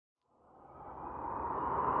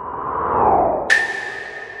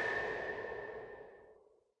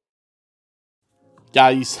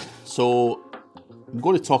Guys, so I'm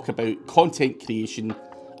going to talk about content creation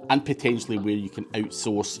and potentially where you can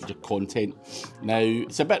outsource your content. Now,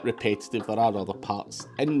 it's a bit repetitive. There are other parts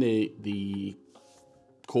in the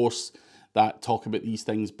course that talk about these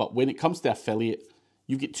things, but when it comes to affiliate,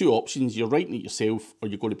 you get two options. You're writing it yourself or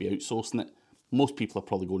you're going to be outsourcing it. Most people are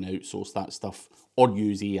probably going to outsource that stuff or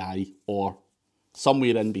use AI or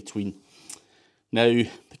somewhere in between. Now,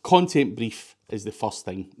 the content brief is the first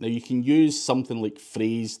thing. Now, you can use something like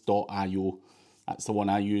phrase.io. That's the one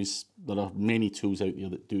I use. There are many tools out there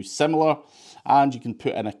that do similar, and you can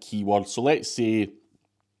put in a keyword. So let's say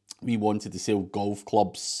we wanted to sell golf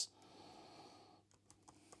clubs,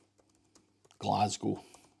 Glasgow.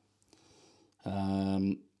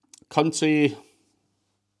 Country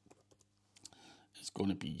is going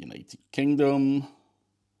to be United Kingdom.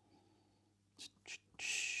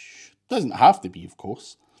 Doesn't have to be, of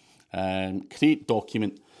course. Create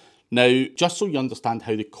document. Now, just so you understand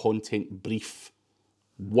how the content brief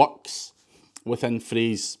works within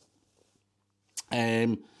Phrase,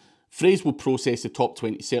 Phrase will process the top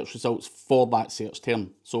 20 search results for that search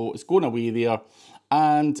term. So it's going away there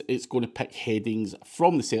and it's going to pick headings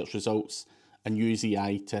from the search results and use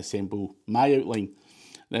AI to assemble my outline.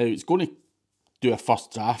 Now, it's going to do a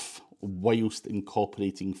first draft whilst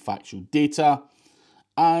incorporating factual data.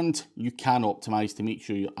 And you can optimize to make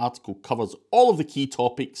sure your article covers all of the key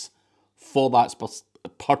topics for that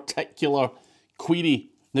particular query.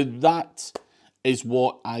 Now, that is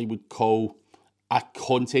what I would call a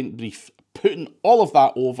content brief. Putting all of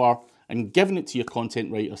that over and giving it to your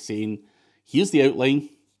content writer saying, here's the outline,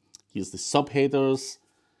 here's the subheaders,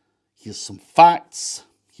 here's some facts,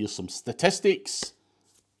 here's some statistics.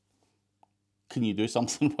 Can you do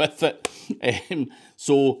something with it?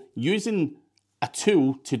 So using a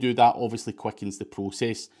tool to do that obviously quickens the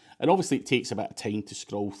process, and obviously it takes a bit of time to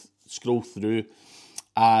scroll through,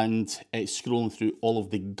 and it's scrolling through all of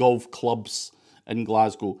the golf clubs in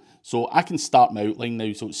Glasgow. So I can start my outline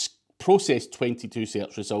now. So it's processed 22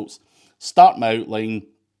 search results, start my outline.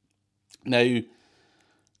 Now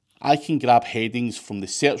I can grab headings from the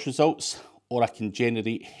search results, or I can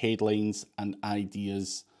generate headlines and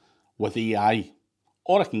ideas with AI,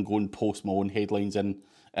 or I can go and post my own headlines in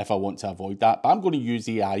if I want to avoid that. But I'm going to use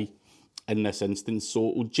AI in this instance. So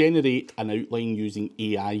it will generate an outline using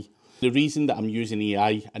AI. The reason that I'm using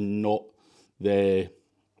AI and not the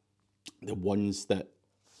ones that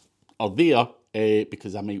are there,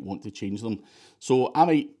 because I might want to change them. So I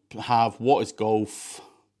might have what is golf,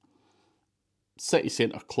 city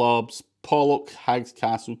centre clubs, Pollock, Hags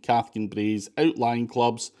Castle, Cathkin Braes, outlying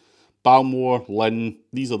clubs, Balmore, Lynn.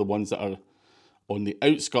 These are the ones that are on the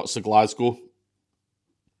outskirts of Glasgow.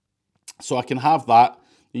 So I can have that.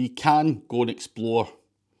 You can go and explore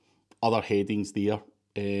other headings there.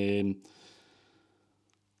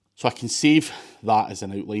 So I can save that as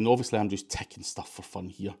an outline. Obviously, I'm just ticking stuff for fun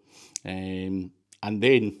here. And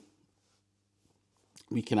then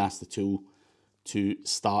we can ask the tool to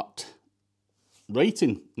start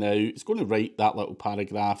writing. Now, it's going to write that little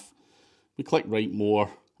paragraph. We click write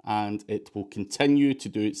more and it will continue to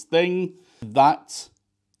do its thing. That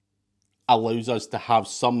allows us to have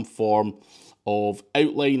some form of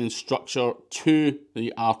outline and structure to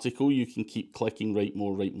the article. You can keep clicking write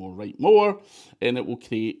more, write more, write more, and it will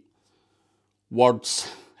create words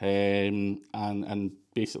and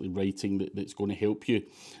basically writing that's going to help you.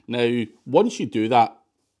 Now, once you do that,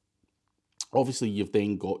 obviously you've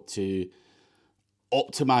then got to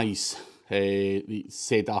optimize the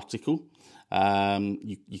said article.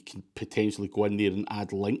 You can potentially go in there and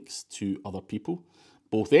add links to other people,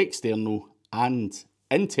 both external and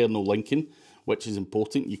internal linking, which is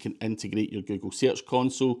important. You can integrate your Google Search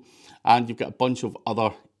Console, and you've got a bunch of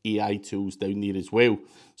other AI tools down there as well.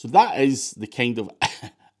 So that is the kind of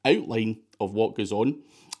outline of what goes on.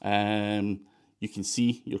 You can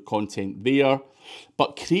see your content there,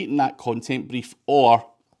 but creating that content brief or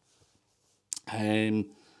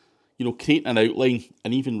creating an outline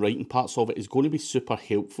and even writing parts of it is going to be super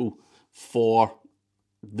helpful for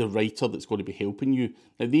the writer that's going to be helping you.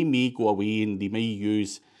 Now, they may go away and they may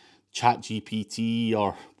use ChatGPT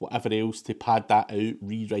or whatever else to pad that out,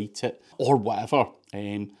 rewrite it, or whatever.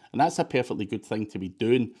 And that's a perfectly good thing to be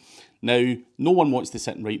doing. Now, no one wants to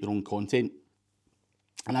sit and write their own content.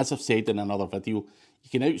 And as I've said in another video, you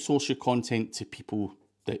can outsource your content to people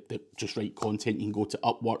that just write content. You can go to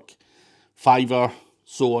Upwork, Fiverr,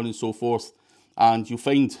 so on and so forth, and you'll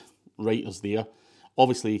find writers there.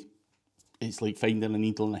 Obviously, it's like finding a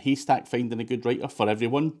needle in a haystack, finding a good writer for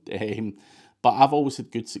everyone. But I've always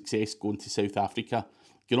had good success going to South Africa,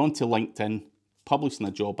 going onto LinkedIn, publishing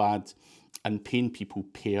a job ad, and paying people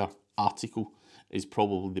per article. is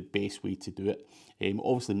probably the best way to do it.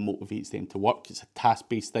 Obviously motivates them to work. It's a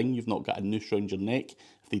task-based thing. You've not got a noose around your neck.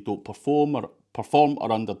 If they don't perform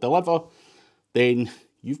or under-deliver, then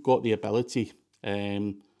you've got the ability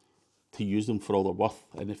to use them for all they're worth.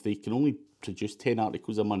 And if they can only produce 10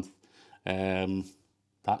 articles a month,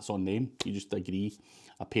 that's on them. You just agree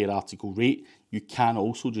a per article rate. You can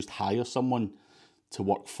also just hire someone to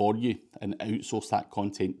work for you and outsource that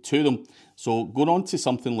content to them. So going on to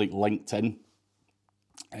something like LinkedIn,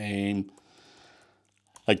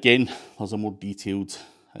 again, there's a more detailed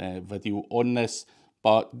video on this,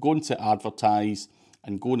 but going to advertise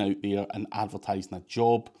and going out there and advertising a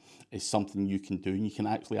job is something you can do. And you can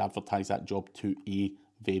actually advertise that job to a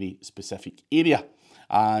very specific area.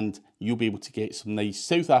 And you'll be able to get some nice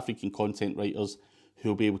South African content writers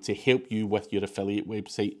who'll be able to help you with your affiliate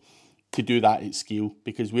website to do that at scale,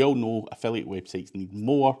 because we all know affiliate websites need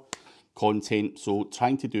more content. So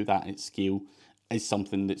trying to do that at scale is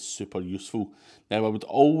something that's super useful. Now, I would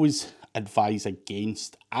always advise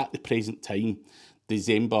against, at the present time,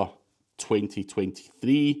 December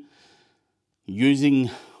 2023, using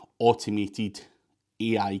automated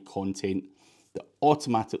AI content that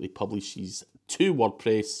automatically publishes to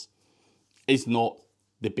WordPress is not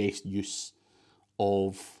the best use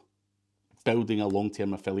of building a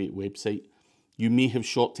long-term affiliate website. You may have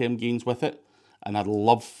short-term gains with it, and I'd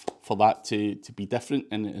love for that to be different,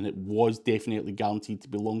 and it was definitely guaranteed to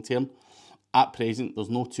be long-term. At present, there's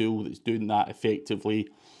no tool that's doing that effectively.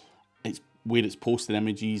 It's where it's posting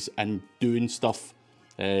images and doing stuff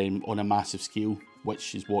on a massive scale,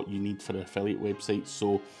 which is what you need for an affiliate website.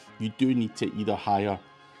 So you do need to either hire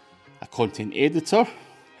a content editor,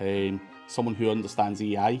 someone who understands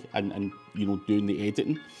AI and doing the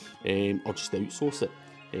editing, or just outsource it.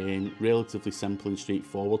 Relatively simple and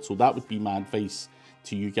straightforward. So that would be my advice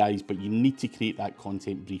to you guys, but you need to create that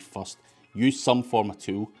content brief first. Use some form of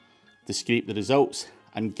tool to scrape the results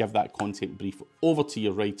and give that content brief over to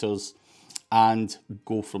your writers and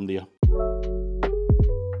go from there.